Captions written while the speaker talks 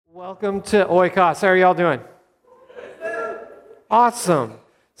Welcome to Oikos. How are y'all doing? Awesome.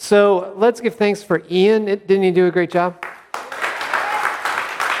 So let's give thanks for Ian. Didn't he do a great job?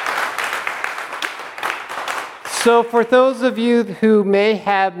 So for those of you who may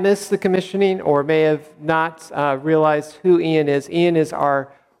have missed the commissioning or may have not realized who Ian is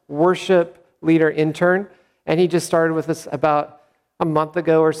our worship leader intern, and he just started with us about a month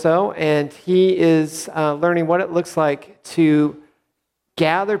ago or so, and he is learning what it looks like to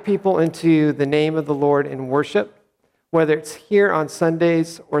gather people into the name of the Lord in worship, whether it's here on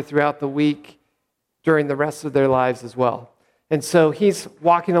Sundays or throughout the week during the rest of their lives as well. And so he's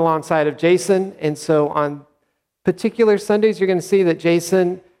walking alongside of Jason, and so on particular Sundays, you're going to see that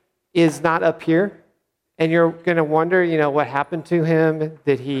Jason is not up here, and you're going to wonder, what happened to him?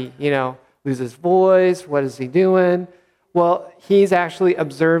 Did he, lose his voice? What is he doing? Well, he's actually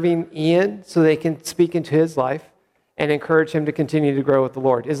observing Ian so they can speak into his life and encourage him to continue to grow with the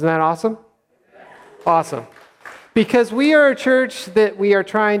Lord. Isn't that awesome? Awesome. Because we are a church that we are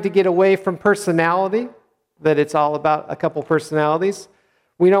trying to get away from personality, that it's all about a couple personalities.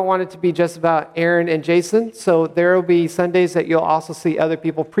 We don't want it to be just about Aaron and Jason, so there will be Sundays that you'll also see other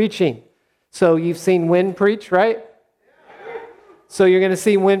people preaching. So you've seen Wynn preach, right? So you're going to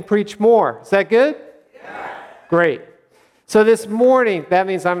see Wynn preach more. Is that good? Yeah. Great. So this morning, that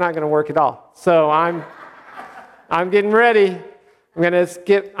means I'm not going to work at all. So I'm getting ready. I'm just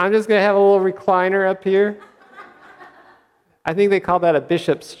going to have a little recliner up here. I think they call that a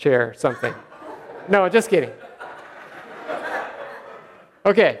bishop's chair or something. No, just kidding.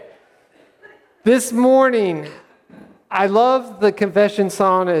 Okay. This morning, I love the confession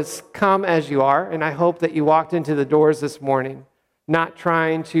song is Come As You Are, and I hope that you walked into the doors this morning not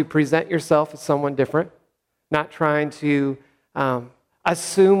trying to present yourself as someone different, not trying to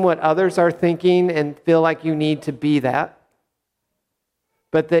assume what others are thinking and feel like you need to be that,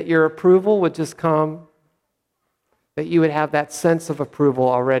 but that your approval would just come, that you would have that sense of approval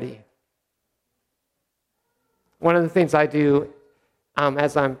already. One of the things I do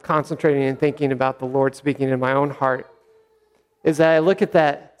as I'm concentrating and thinking about the Lord speaking in my own heart is that I look at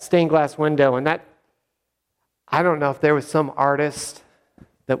that stained glass window, and that, I don't know if there was some artist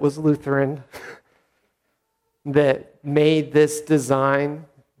that was Lutheran that made this design,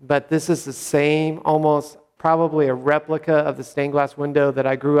 but this is the same, almost probably a replica of the stained glass window that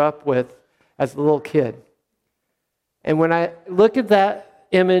I grew up with as a little kid. And when I look at that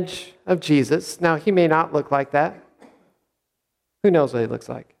image of Jesus, now he may not look like that. Who knows what he looks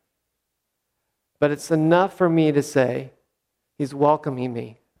like? But it's enough for me to say, he's welcoming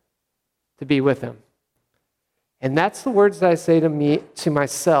me to be with him. And that's the words that I say to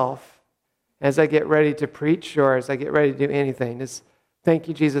myself as I get ready to preach or as I get ready to do anything, is thank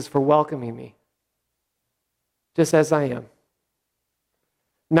you, Jesus, for welcoming me, just as I am.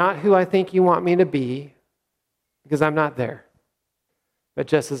 Not who I think you want me to be, because I'm not there, but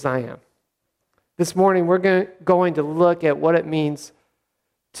just as I am. This morning, we're going to look at what it means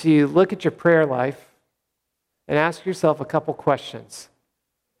to look at your prayer life and ask yourself a couple questions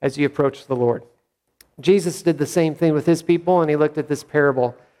as you approach the Lord. Jesus did the same thing with his people, and he looked at this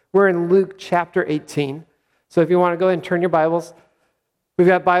parable. We're in Luke chapter 18. So if you want to go ahead and turn your Bibles, we've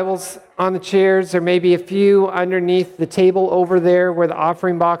got Bibles on the chairs. There may be a few underneath the table over there where the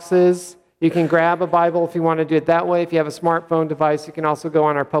offering box is. You can grab a Bible if you want to do it that way. If you have a smartphone device, you can also go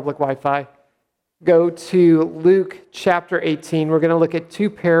on our public Wi-Fi. Go to Luke chapter 18. We're going to look at two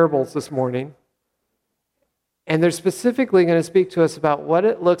parables this morning. And they're specifically going to speak to us about what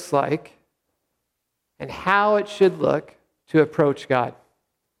it looks like and how it should look to approach God.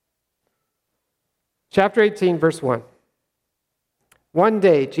 Chapter 18, verse 1. One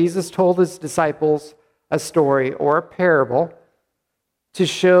day, Jesus told his disciples a story or a parable to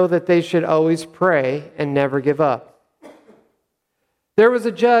show that they should always pray and never give up. There was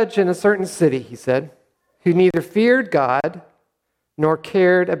a judge in a certain city, he said, who neither feared God nor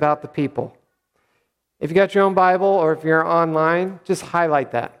cared about the people. If you got your own Bible or if you're online, just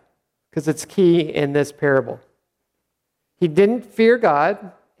highlight that because it's key in this parable. He didn't fear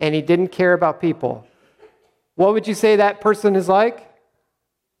God and he didn't care about people. What would you say that person is like?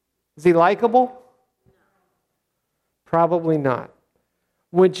 Is he likable? Probably not.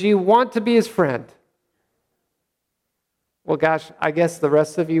 Would you want to be his friend? Well, gosh, I guess the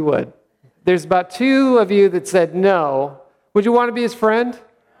rest of you would. There's about 2 of you that said no. Would you want to be his friend?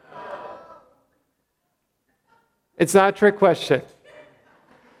 No. It's not a trick question.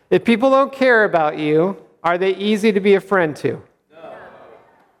 If people don't care about you, are they easy to be a friend to? No.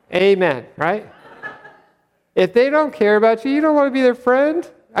 Amen, right? If they don't care about you, you don't want to be their friend?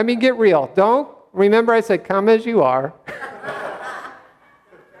 I mean, get real. Don't. Remember I said, come as you are.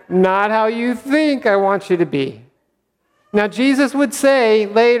 Not how you think I want you to be. Now, Jesus would say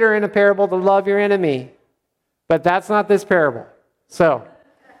later in a parable to love your enemy, but that's not this parable. So,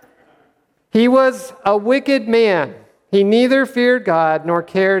 he was a wicked man. He neither feared God nor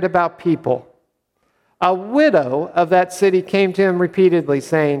cared about people. A widow of that city came to him repeatedly,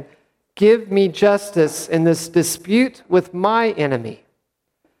 saying, "Give me justice in this dispute with my enemy."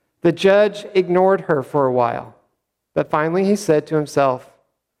 The judge ignored her for a while, but finally he said to himself,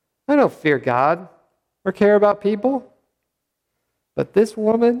 "I don't fear God or care about people, but this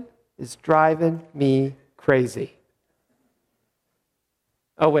woman is driving me crazy."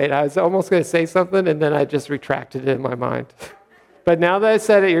 Oh, wait, I was almost going to say something, and then I just retracted it in my mind. But now that I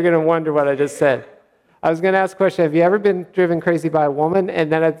said it, you're going to wonder what I just said. I was going to ask a question, have you ever been driven crazy by a woman?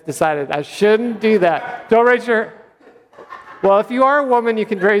 And then I decided I shouldn't do that. Don't raise your... Well, if you are a woman, you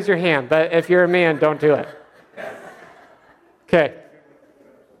can raise your hand. But if you're a man, don't do it. Okay.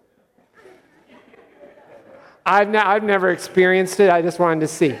 I've never experienced it. I just wanted to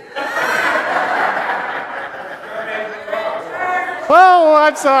see. Oh,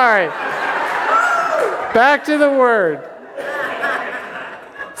 I'm sorry. Back to the word.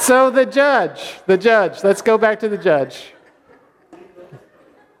 So the judge, let's go back to the judge.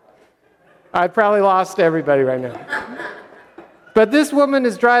 I probably lost everybody right now. But this woman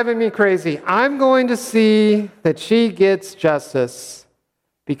is driving me crazy. I'm going to see that she gets justice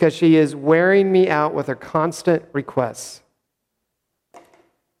because she is wearing me out with her constant requests.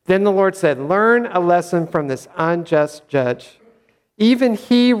 Then the Lord said, "Learn a lesson from this unjust judge. Even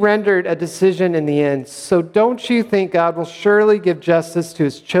he rendered a decision in the end. So don't you think God will surely give justice to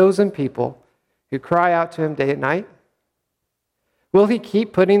his chosen people who cry out to him day and night? Will he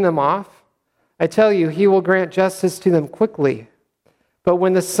keep putting them off? I tell you, he will grant justice to them quickly. But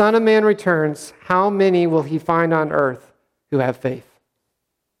when the Son of Man returns, how many will he find on earth who have faith?"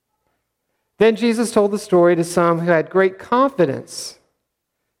 Then Jesus told the story to some who had great confidence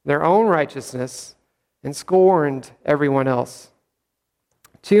in their own righteousness and scorned everyone else.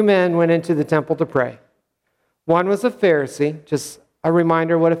 2 men went into the temple to pray. One was a Pharisee, just a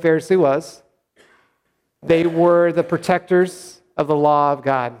reminder what a Pharisee was. They were the protectors of the law of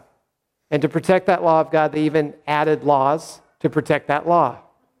God. And to protect that law of God, they even added laws to protect that law.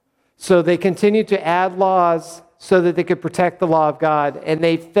 So they continued to add laws so that they could protect the law of God. And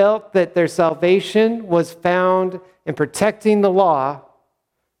they felt that their salvation was found in protecting the law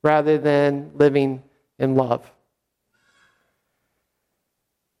rather than living in love.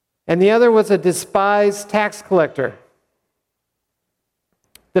 And the other was a despised tax collector.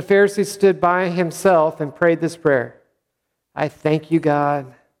 The Pharisee stood by himself and prayed this prayer: "I thank you,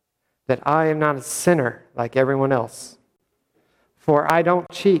 God, that I am not a sinner like everyone else. For I don't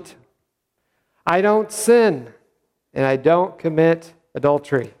cheat, I don't sin, and I don't commit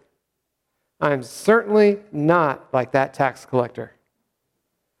adultery. I am certainly not like that tax collector.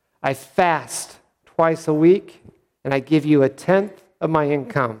 I fast twice a week, and I give you 1/10 of my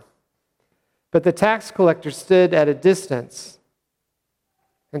income." But the tax collector stood at a distance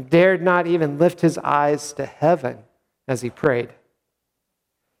and dared not even lift his eyes to heaven as he prayed.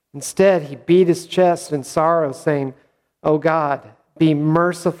 Instead, he beat his chest in sorrow, saying, "Oh God, be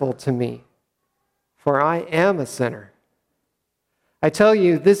merciful to me, for I am a sinner." I tell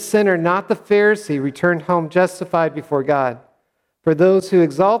you, this sinner, not the Pharisee, returned home justified before God. For those who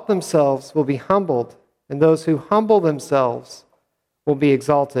exalt themselves will be humbled, and those who humble themselves will be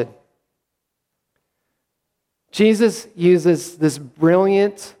exalted. Jesus uses this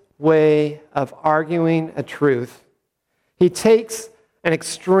brilliant way of arguing a truth. He takes an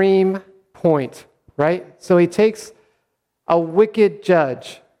extreme point, right? So he takes a wicked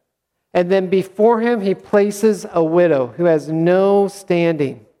judge, and then before him he places a widow who has no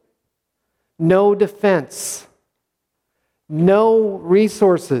standing, no defense, no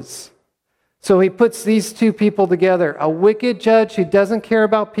resources. So he puts these two people together, a wicked judge who doesn't care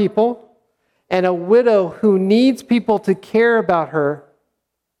about people, and a widow who needs people to care about her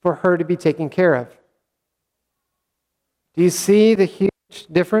for her to be taken care of. Do you see the huge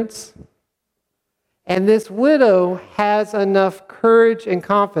difference? And this widow has enough courage and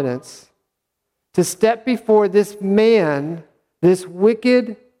confidence to step before this man, this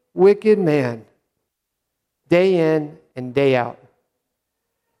wicked, wicked man, day in and day out,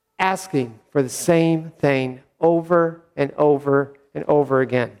 asking for the same thing over and over and over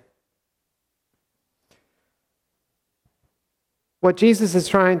again. What Jesus is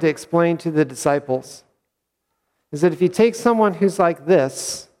trying to explain to the disciples is that if you take someone who's like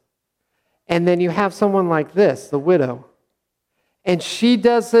this, and then you have someone like this, the widow, and she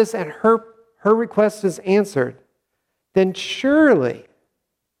does this and her request is answered, then surely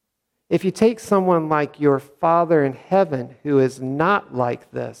if you take someone like your Father in heaven who is not like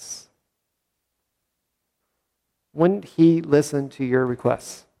this, wouldn't he listen to your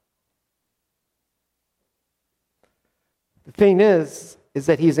requests? The thing is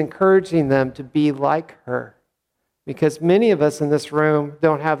that he's encouraging them to be like her, because many of us in this room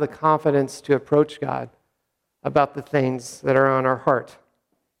don't have the confidence to approach God about the things that are on our heart.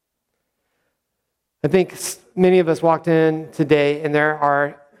 I think many of us walked in today and there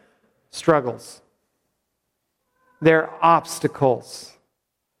are struggles. There are obstacles.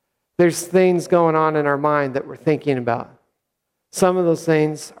 There's things going on in our mind that we're thinking about. Some of those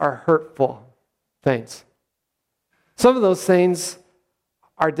things are hurtful things. Some of those things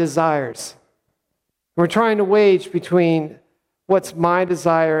are desires. We're trying to wage between what's my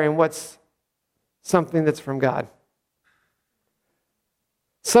desire and what's something that's from God.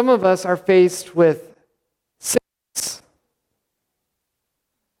 Some of us are faced with sickness.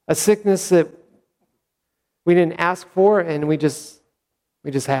 A sickness that we didn't ask for and we just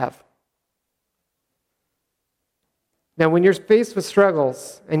have. Now, when you're faced with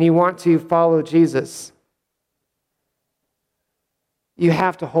struggles and you want to follow Jesus, you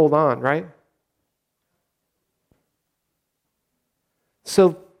have to hold on, right?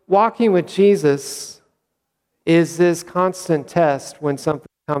 So walking with Jesus is this constant test when something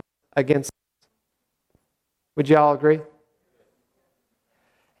comes against us. Would you all agree?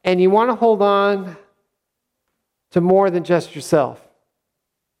 And you want to hold on to more than just yourself.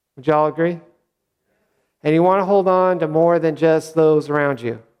 Would you all agree? And you want to hold on to more than just those around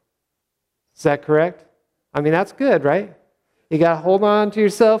you. Is that correct? I mean, that's good, right? You got to hold on to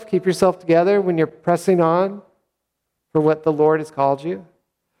yourself, keep yourself together when you're pressing on for what the Lord has called you.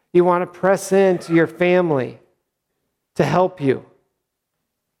 You want to press into your family to help you.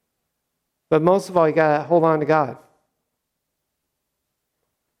 But most of all, you got to hold on to God.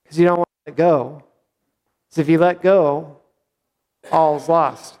 Because you don't want to let go. Because if you let go, all is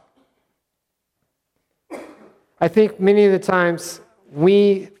lost. I think many of the times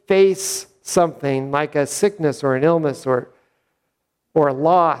we face something like a sickness or an illness or a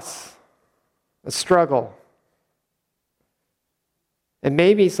loss, a struggle. And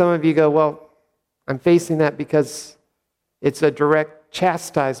maybe some of you go, well, I'm facing that because it's a direct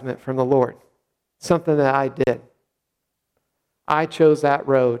chastisement from the Lord. Something that I did. I chose that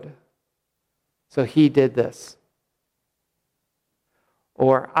road, so he did this.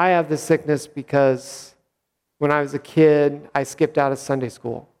 Or I have this sickness because when I was a kid, I skipped out of Sunday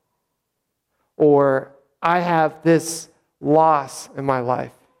school. Or I have this loss in my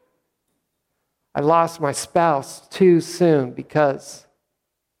life. I lost my spouse too soon because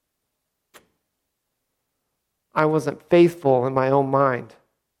I wasn't faithful in my own mind.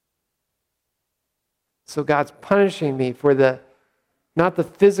 So God's punishing me for not the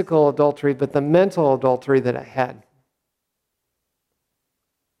physical adultery, but the mental adultery that I had.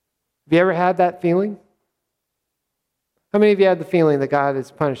 Have you ever had that feeling? How many of you had the feeling that God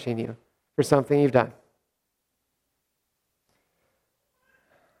is punishing you for something you've done?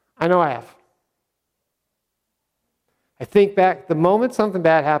 I know I have. I think back, the moment something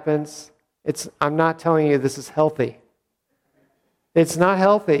bad happens, I'm not telling you this is healthy. It's not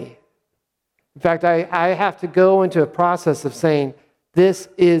healthy. In fact, I have to go into a process of saying, this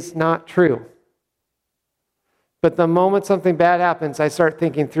is not true. But the moment something bad happens, I start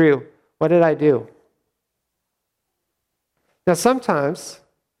thinking through, what did I do? Now, sometimes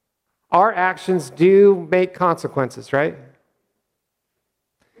our actions do make consequences, right?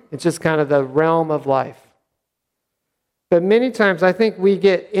 It's just kind of the realm of life. But many times I think we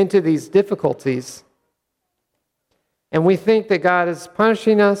get into these difficulties and we think that God is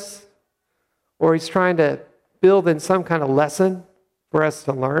punishing us or he's trying to build in some kind of lesson for us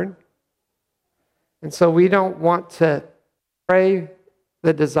to learn. And so we don't want to pray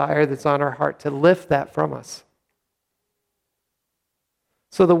the desire that's on our heart to lift that from us.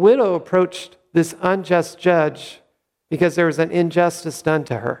 So the widow approached this unjust judge because there was an injustice done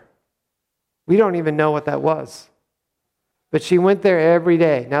to her. We don't even know what that was. But she went there every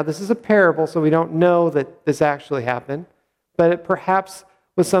day. Now, this is a parable, so we don't know that this actually happened. But it perhaps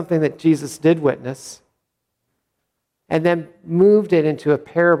was something that Jesus did witness and then moved it into a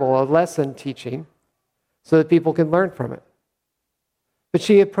parable, a lesson teaching, so that people can learn from it. But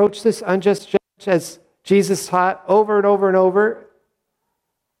she approached this unjust judge as Jesus taught over and over and over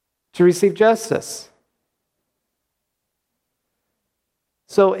to receive justice.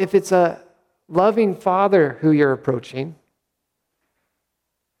 So if it's a loving father who you're approaching,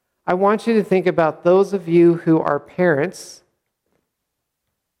 I want you to think about those of you who are parents.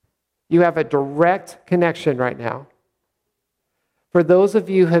 You have a direct connection right now. For those of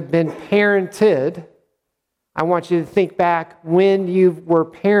you who have been parented, I want you to think back when you were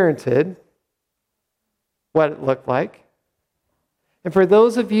parented, what it looked like. And for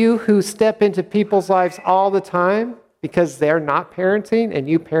those of you who step into people's lives all the time because they're not parenting and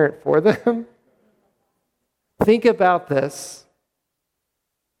you parent for them, think about this.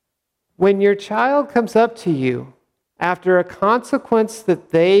 When your child comes up to you after a consequence that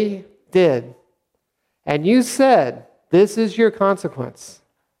they did, and you said, "This is your consequence,"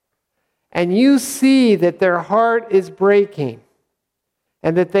 and you see that their heart is breaking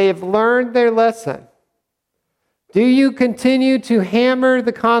and that they have learned their lesson, do you continue to hammer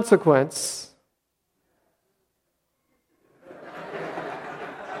the consequence?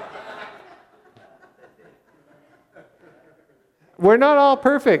 We're not all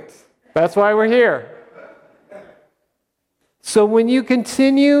perfect. That's why we're here. So when you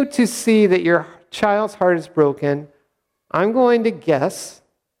continue to see that your child's heart is broken, I'm going to guess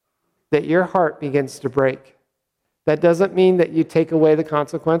that your heart begins to break. That doesn't mean that you take away the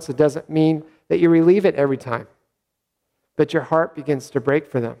consequence. It doesn't mean that you relieve it every time. But your heart begins to break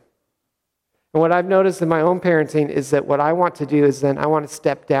for them. And what I've noticed in my own parenting is that what I want to do is then I want to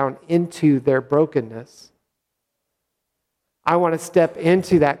step down into their brokenness. I want to step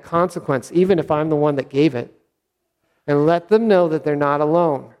into that consequence, even if I'm the one that gave it, and let them know that they're not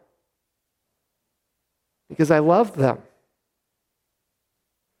alone. Because I love them.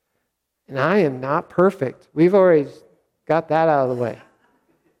 And I am not perfect. We've already got that out of the way.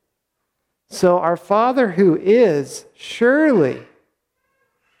 So our Father who is, surely,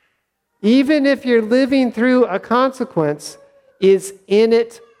 even if you're living through a consequence, is in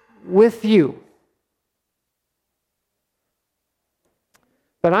it with you.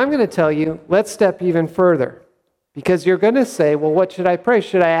 But I'm going to tell you, let's step even further. Because you're going to say, well, what should I pray?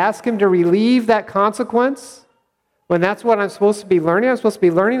 Should I ask him to relieve that consequence when that's what I'm supposed to be learning? I'm supposed to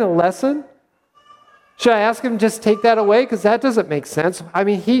be learning a lesson? Should I ask him to just take that away? Because that doesn't make sense. I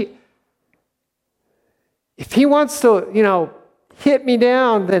mean, if he wants to, hit me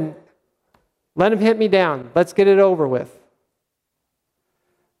down, then let him hit me down. Let's get it over with.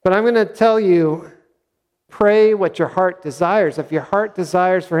 But I'm going to tell you, pray what your heart desires. If your heart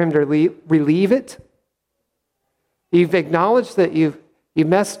desires for him to relieve it, you've acknowledged that you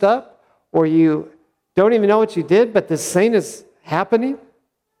messed up, or you don't even know what you did, but this thing is happening,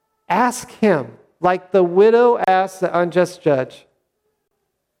 ask him, like the widow asked the unjust judge.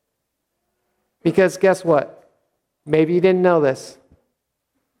 Because guess what? Maybe you didn't know this,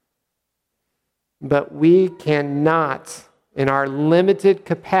 but we cannot, in our limited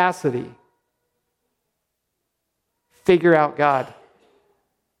capacity, figure out God.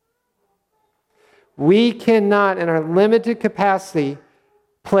 We cannot, in our limited capacity,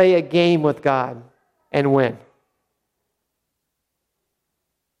 play a game with God and win.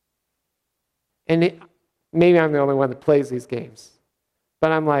 And maybe I'm the only one that plays these games.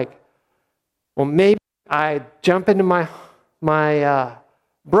 But I'm like, well, maybe I jump into my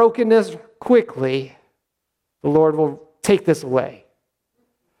brokenness quickly. The Lord will take this away.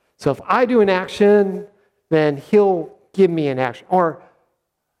 So if I do an action, then he'll give me an action. Or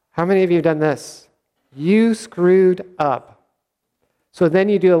how many of you have done this? You screwed up. So then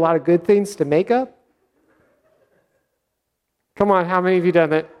you do a lot of good things to make up? Come on, how many of you done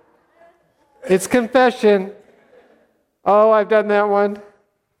that? It's confession. Oh, I've done that one.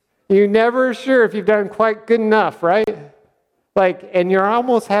 You're never sure if you've done quite good enough, right? And you're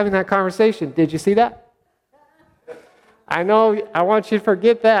almost having that conversation. Did you see that? I know, I want you to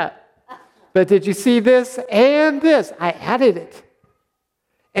forget that. But did you see this and this? I added it.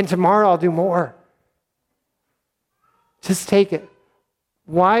 And tomorrow I'll do more. Just take it.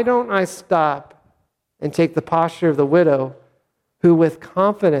 Why don't I stop and take the posture of the widow who with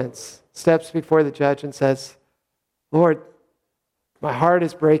confidence steps before the judge and says, Lord, my heart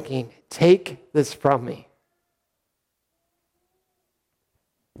is breaking. Take this from me.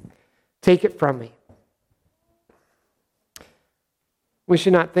 Take it from me. We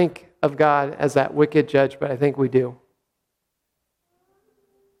should not think of God as that wicked judge, but I think we do.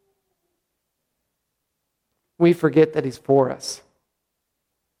 We forget that he's for us.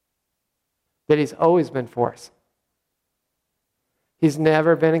 That he's always been for us. He's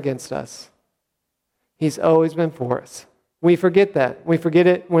never been against us. He's always been for us. We forget that. We forget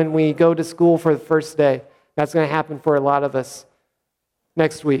it when we go to school for the first day. That's going to happen for a lot of us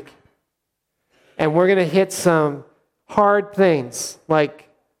next week. And we're going to hit some hard things, like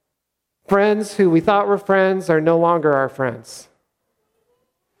friends who we thought were friends are no longer our friends.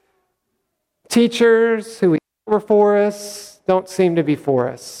 Teachers who we thought were for us don't seem to be for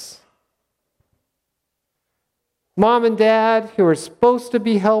us. Mom and dad, who are supposed to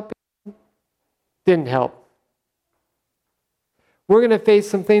be helping, didn't help. We're going to face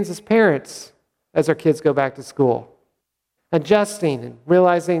some things as parents as our kids go back to school. Adjusting and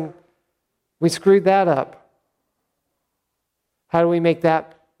realizing we screwed that up. How do we make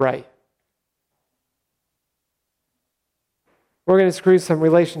that right? We're going to screw some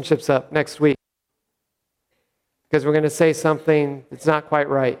relationships up next week because we're going to say something that's not quite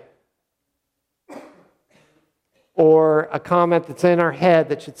right. Or a comment that's in our head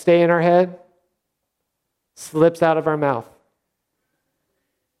that should stay in our head slips out of our mouth.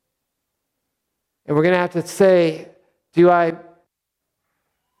 And we're going to have to say, do I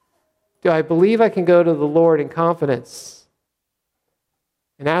believe I can go to the Lord in confidence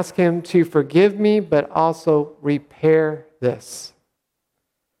and ask Him to forgive me, but also repair this?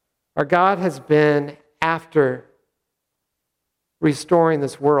 Our God has been after restoring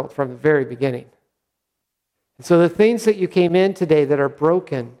this world from the very beginning. And so the things that you came in today that are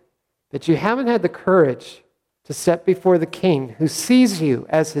broken, that you haven't had the courage to step before the King who sees you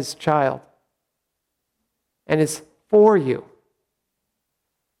as His child and is for you.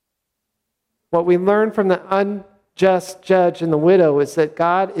 What we learn from the unjust judge and the widow is that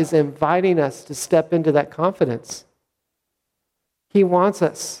God is inviting us to step into that confidence. He wants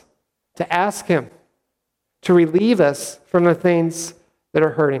us to ask Him to relieve us from the things that are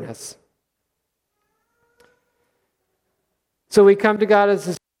hurting us. So we come to God as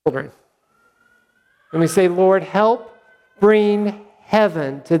His children. And we say, Lord, help bring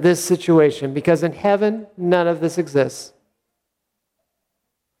heaven to this situation, because in heaven, none of this exists.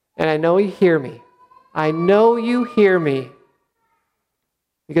 And I know you hear me. I know you hear me,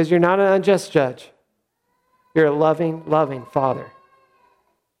 because you're not an unjust judge. You're a loving, loving Father.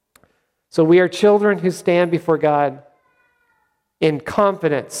 So we are children who stand before God in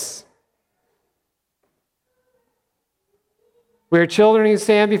confidence. We are children who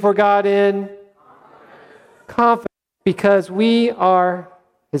stand before God in confidence because we are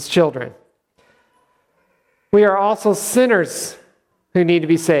His children. We are also sinners who need to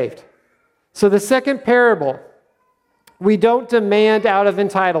be saved. So the second parable, we don't demand out of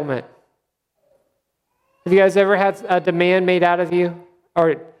entitlement. Have you guys ever had a demand made out of you?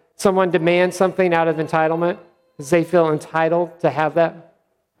 Or someone demand something out of entitlement because they feel entitled to have that?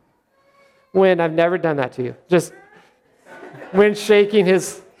 When I've never done that to you. Just when shaking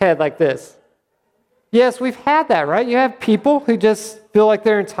his head like this. Yes, we've had that, right? You have people who just feel like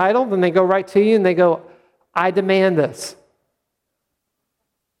they're entitled and they go right to you and they go, I demand this.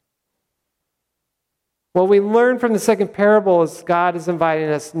 What we learn from the second parable is God is inviting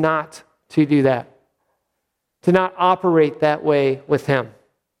us not to do that, to not operate that way with Him.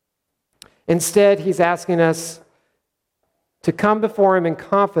 Instead, He's asking us to come before Him in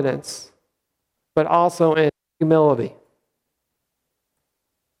confidence, but also in humility.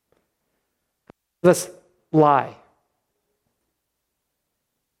 Let's lie.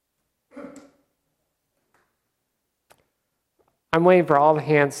 I'm waiting for all the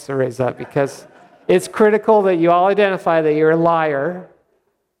hands to raise up because it's critical that you all identify that you're a liar.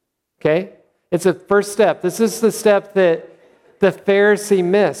 Okay? It's a first step. This is the step that the Pharisee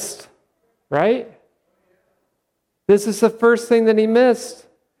missed, right? This is the first thing that he missed.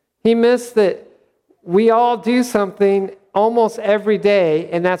 He missed that we all do something almost every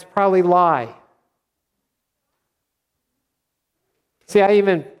day, and that's probably lie. See, I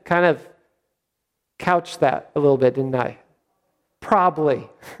even kind of couched that a little bit, didn't I? Probably.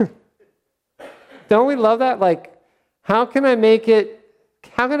 Don't we love that? Like, how can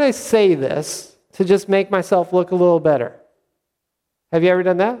I say this to just make myself look a little better? Have you ever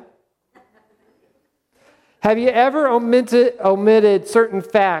done that? Have you ever omitted certain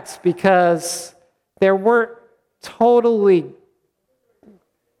facts because they weren't totally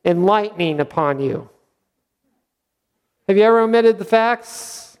enlightening upon you? Have you ever omitted the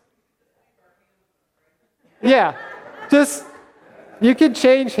facts? Yeah, just, you can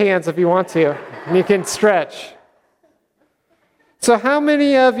change hands if you want to, and you can stretch. So how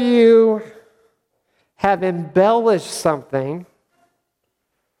many of you have embellished something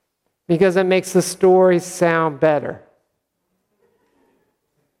because it makes the story sound better?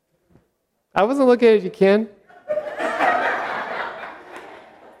 I wasn't looking at you, Ken.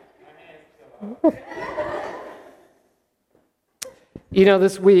 You know,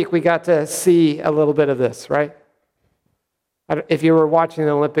 this week we got to see a little bit of this, right? If you were watching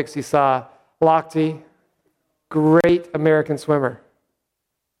the Olympics, you saw Lochte, great American swimmer.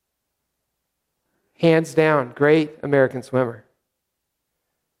 Hands down, great American swimmer.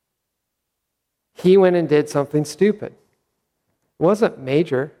 He went and did something stupid. It wasn't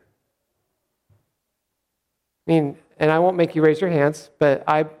major. And I won't make you raise your hands, but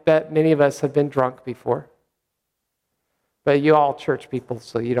I bet many of us have been drunk before. But you all church people,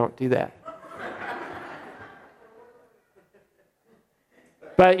 so you don't do that.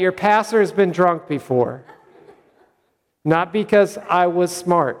 But your pastor has been drunk before. Not because I was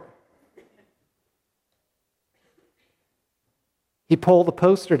smart. He pulled the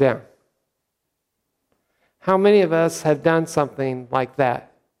poster down. How many of us have done something like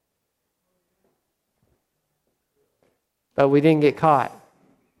that? But we didn't get caught.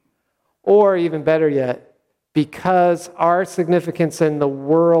 Or even better yet, because our significance in the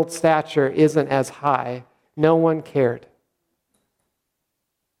world stature isn't as high, no one cared.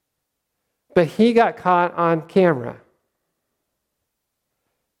 But he got caught on camera.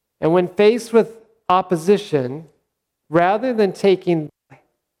 And when faced with opposition, rather than taking the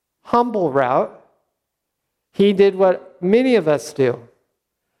humble route, he did what many of us do.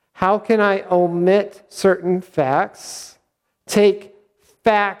 How can I omit certain facts, take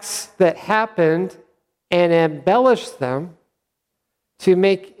facts that happened and embellish them to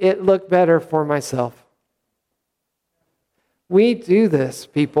make it look better for myself? We do this,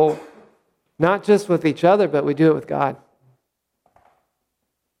 people, not just with each other, but we do it with God.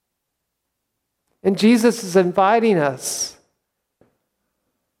 And Jesus is inviting us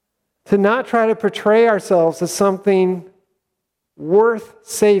to not try to portray ourselves as something worth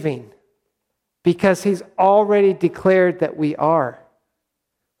saving, because he's already declared that we are.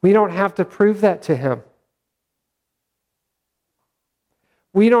 We don't have to prove that to him.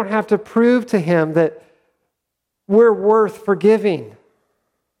 We don't have to prove to him that we're worth forgiving.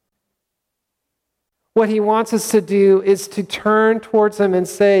 What he wants us to do is to turn towards him and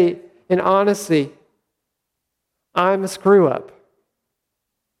say, in honesty, I'm a screw up,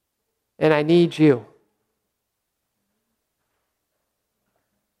 and I need you.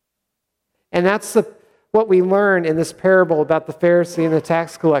 And that's what we learn in this parable about the Pharisee and the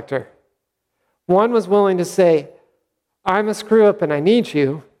tax collector. One was willing to say, I'm a screw up and I need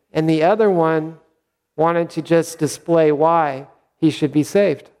you, and the other one wanted to just display why he should be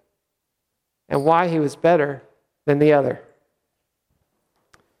saved and why he was better than the other.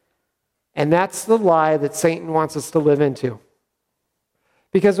 And that's the lie that Satan wants us to live into.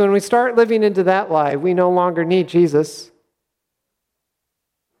 Because when we start living into that lie, we no longer need Jesus.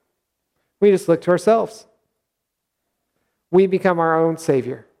 We just look to ourselves. We become our own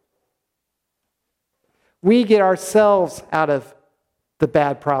Savior. We get ourselves out of the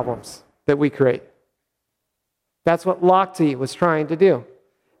bad problems that we create. That's what Lochte was trying to do.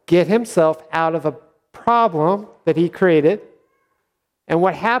 Get himself out of a problem that he created. And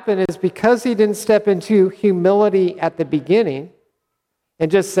what happened is, because he didn't step into humility at the beginning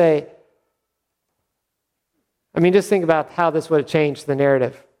and just say, just think about how this would have changed the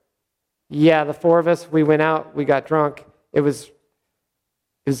narrative. Yeah, the four of us, we went out, we got drunk. It was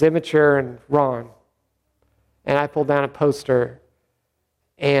immature and wrong. And I pulled down a poster,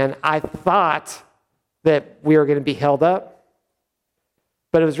 and I thought that we were going to be held up,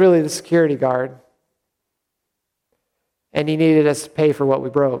 but it was really the security guard. And he needed us to pay for what we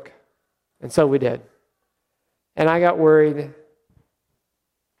broke. And so we did. And I got worried.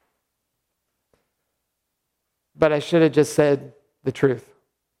 But I should have just said the truth.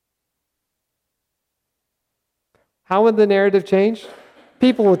 How would the narrative change?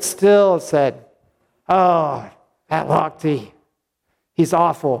 People would still have said, oh, that Lochte, he's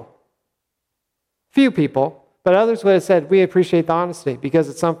awful. Few people, but others would have said, we appreciate the honesty because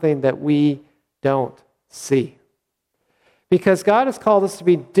it's something that we don't see. Because God has called us to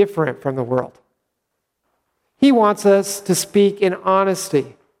be different from the world. He wants us to speak in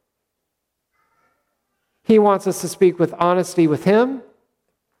honesty. He wants us to speak with honesty with him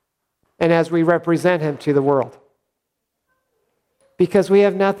and as we represent him to the world. Because we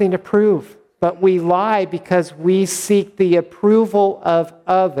have nothing to prove, but we lie because we seek the approval of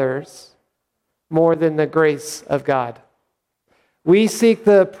others more than the grace of God. We seek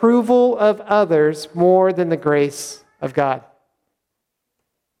the approval of others more than the grace of God.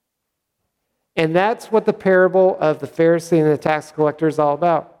 And that's what the parable of the Pharisee and the tax collector is all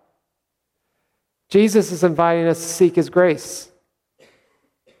about. Jesus is inviting us to seek his grace,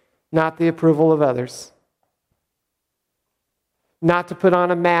 not the approval of others. Not to put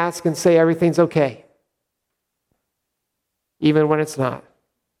on a mask and say everything's okay, even when it's not.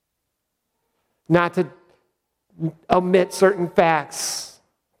 Not to omit certain facts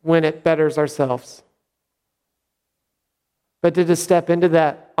when it betters ourselves. But to just step into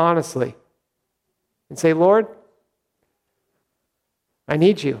that honestly and say, Lord, I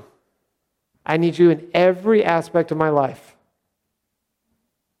need you. I need you in every aspect of my life.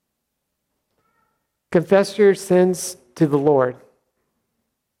 Confess your sins to the Lord,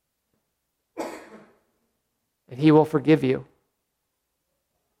 and He will forgive you.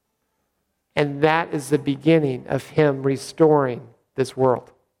 And that is the beginning of Him restoring this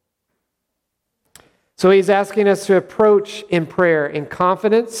world. So He's asking us to approach in prayer in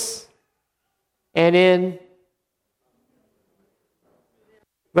confidence and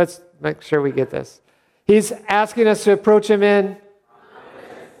let's make sure we get this. He's asking us to approach Him in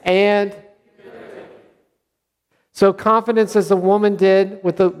and so confidence as the woman did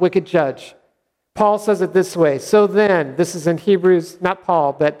with the wicked judge. Paul says it this way. So then, this is in Hebrews, not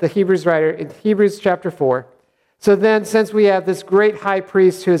Paul, but the Hebrews writer in Hebrews chapter 4. So then, since we have this great high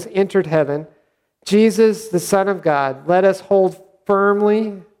priest who has entered heaven, Jesus, the Son of God, let us hold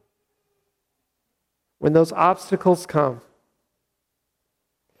firmly when those obstacles come.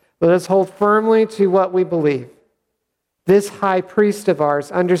 Let us hold firmly to what we believe. This high priest of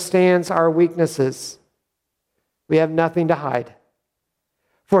ours understands our weaknesses. We have nothing to hide.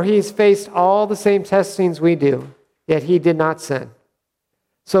 For He's faced all the same testings we do, yet He did not sin.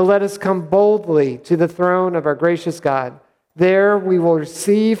 So let us come boldly to the throne of our gracious God. There we will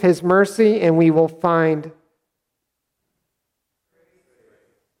receive His mercy and we will find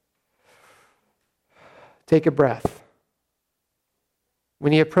take a breath.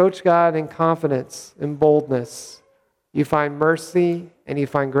 When you approach God in confidence and boldness, you find mercy and you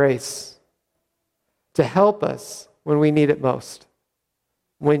find grace to help us when we need it most.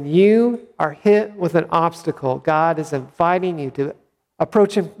 When you are hit with an obstacle, God is inviting you to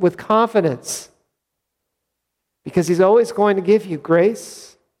approach Him with confidence because He's always going to give you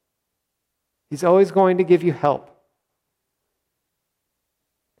grace. He's always going to give you help.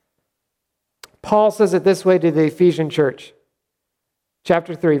 Paul says it this way to the Ephesian church.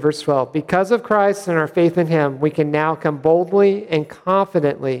 Chapter 3, verse 12. Because of Christ and our faith in Him, we can now come boldly and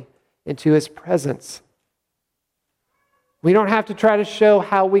confidently into His presence. We don't have to try to show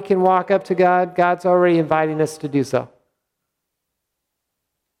how we can walk up to God. God's already inviting us to do so.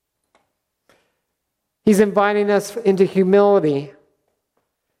 He's inviting us into humility.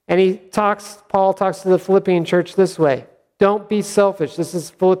 And Paul talks to the Philippian church this way. Don't be selfish. This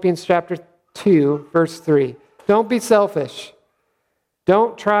is Philippians chapter 2, verse 3. Don't be selfish.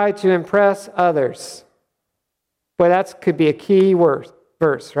 Don't try to impress others. Boy, that could be a key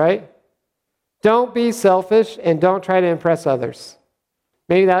verse, right? Don't be selfish and don't try to impress others.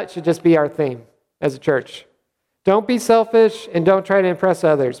 Maybe that should just be our theme as a church. Don't be selfish and don't try to impress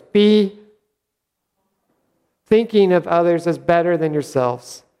others. Be thinking of others as better than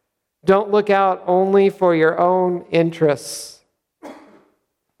yourselves. Don't look out only for your own interests.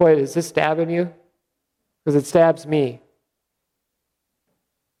 Boy, is this stabbing you? Because it stabs me.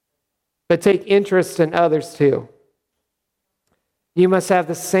 But take interest in others too. You must have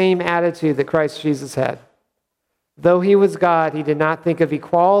the same attitude that Christ Jesus had. Though He was God, He did not think of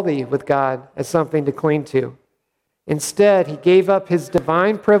equality with God as something to cling to. Instead, He gave up His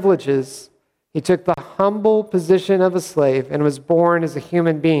divine privileges. He took the humble position of a slave and was born as a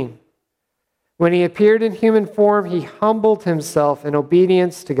human being. When He appeared in human form, He humbled Himself in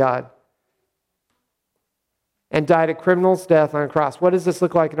obedience to God and died a criminal's death on a cross. What does this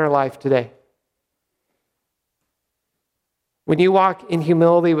look like in our life today? When you walk in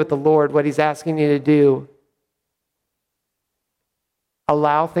humility with the Lord, what He's asking you to do,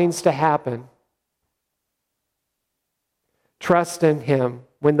 allow things to happen. Trust in Him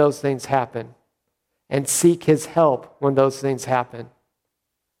when those things happen. And seek His help when those things happen.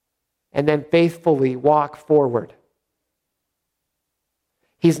 And then faithfully walk forward.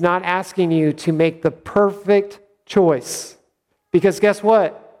 He's not asking you to make the perfect choice. Because guess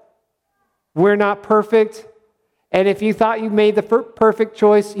what? We're not perfect. And if you thought you made the perfect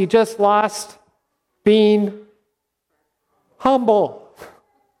choice, you just lost being humble.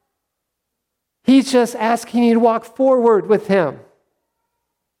 He's just asking you to walk forward with Him.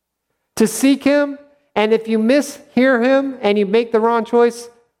 To seek Him, and if you mishear Him and you make the wrong choice,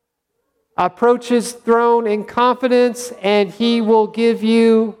 approach His throne in confidence and He will give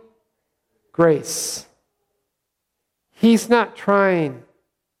you grace. He's not trying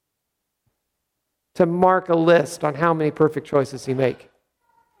to mark a list on how many perfect choices you make.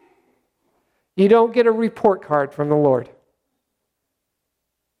 You don't get a report card from the Lord.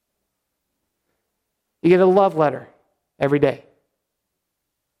 You get a love letter every day,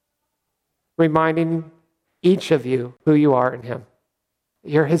 reminding each of you who you are in Him.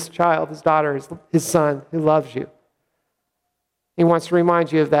 You're His child, His daughter, His son who loves you. He wants to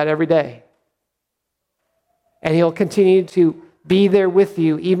remind you of that every day. And He'll continue to be there with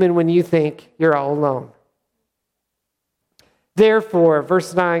you even when you think you're all alone. Therefore,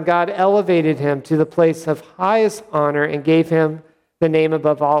 verse 9, God elevated him to the place of highest honor and gave him the name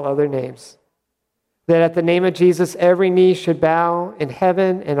above all other names, that at the name of Jesus every knee should bow in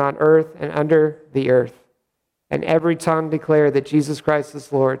heaven and on earth and under the earth, and every tongue declare that Jesus Christ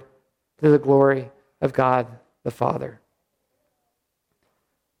is Lord, to the glory of God the Father.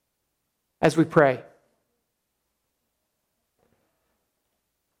 As we pray,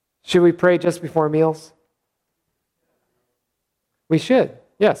 should we pray just before meals? We should,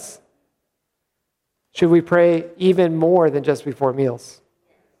 yes. Should we pray even more than just before meals?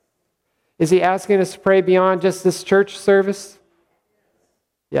 Is he asking us to pray beyond just this church service?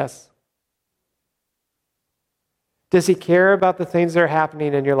 Yes. Does he care about the things that are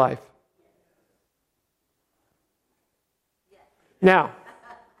happening in your life? Now,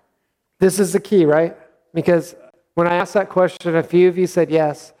 this is the key, right? Because when I asked that question, a few of you said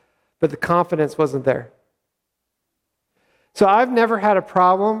yes, but the confidence wasn't there. So I've never had a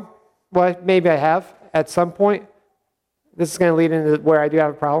problem. Well, maybe I have at some point. This is going to lead into where I do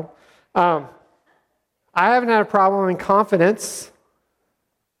have a problem. I haven't had a problem in confidence.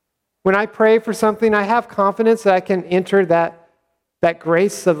 When I pray for something, I have confidence that I can enter that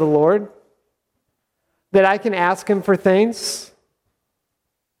grace of the Lord, that I can ask him for things.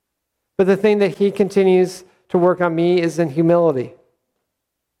 But the thing that he continues to work on me is in humility.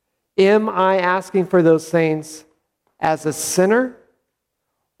 Am I asking for those things as a sinner,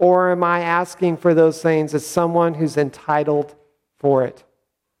 or am I asking for those things as someone who's entitled for it?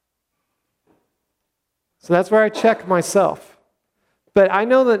 So that's where I check myself. But I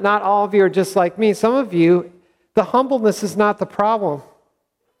know that not all of you are just like me. Some of you, the humbleness is not the problem.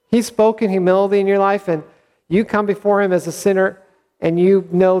 He spoke in humility in your life, and you come before him as a sinner, and you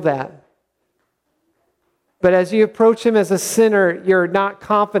know that. But as you approach him as a sinner, you're not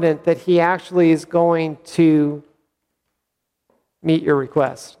confident that he actually is going to meet your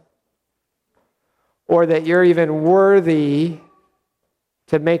request, or that you're even worthy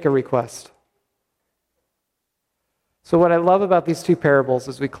to make a request. So what I love about these two parables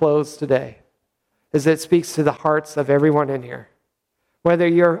as we close today is that it speaks to the hearts of everyone in here. Whether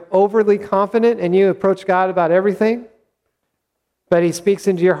you're overly confident and you approach God about everything, but he speaks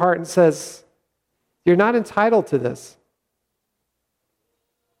into your heart and says, you're not entitled to this.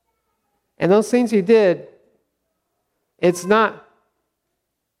 And those things you did, it's not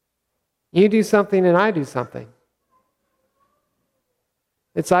you do something and I do something.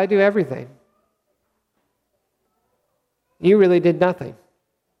 It's I do everything. You really did nothing.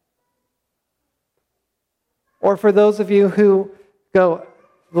 Or for those of you who go,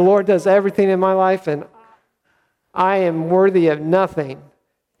 the Lord does everything in my life and I am worthy of nothing.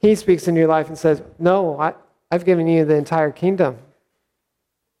 He speaks in your life and says, no, I've given you the entire kingdom.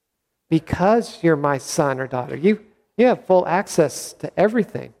 Because you're my son or daughter, you have full access to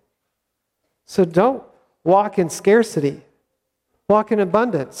everything. So don't walk in scarcity. Walk in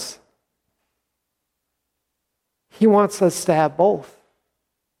abundance. He wants us to have both.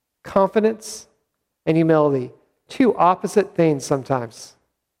 Confidence and humility. Two opposite things sometimes.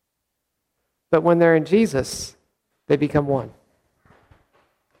 But when they're in Jesus, they become one.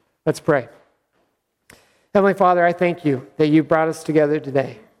 Let's pray. Heavenly Father, I thank you that you brought us together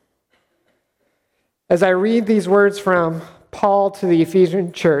today. As I read these words from Paul to the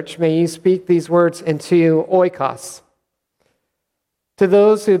Ephesian church, may you speak these words into oikos. To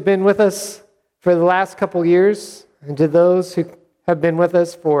those who have been with us for the last couple years, and to those who have been with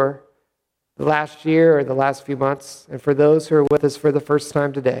us for the last year or the last few months, and for those who are with us for the first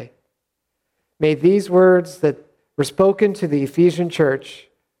time today, may these words that were spoken to the Ephesian church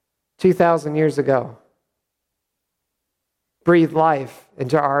 2,000 years ago breathe life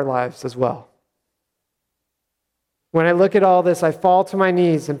into our lives as well. When I look at all this, I fall to my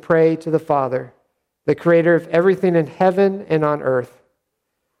knees and pray to the Father, the creator of everything in heaven and on earth.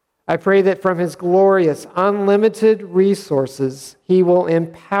 I pray that from his glorious, unlimited resources, he will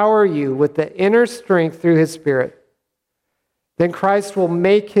empower you with the inner strength through his Spirit. Then Christ will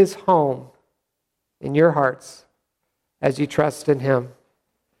make his home in your hearts as you trust in him.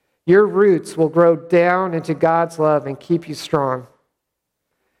 Your roots will grow down into God's love and keep you strong.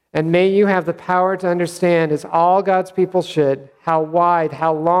 And may you have the power to understand, as all God's people should, how wide,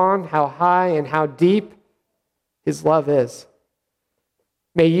 how long, how high, and how deep his love is.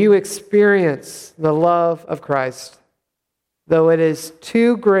 May you experience the love of Christ, though it is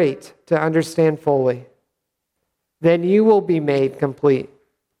too great to understand fully. Then you will be made complete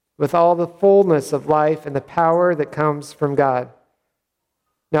with all the fullness of life and the power that comes from God.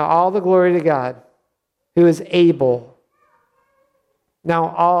 Now all the glory to God, who is able. Now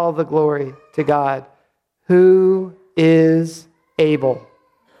all the glory to God, who is able,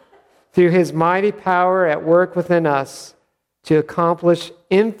 through his mighty power at work within us, to accomplish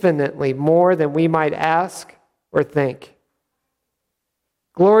infinitely more than we might ask or think.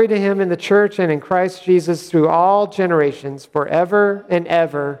 Glory to him in the church and in Christ Jesus through all generations, forever and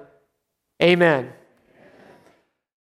ever. Amen.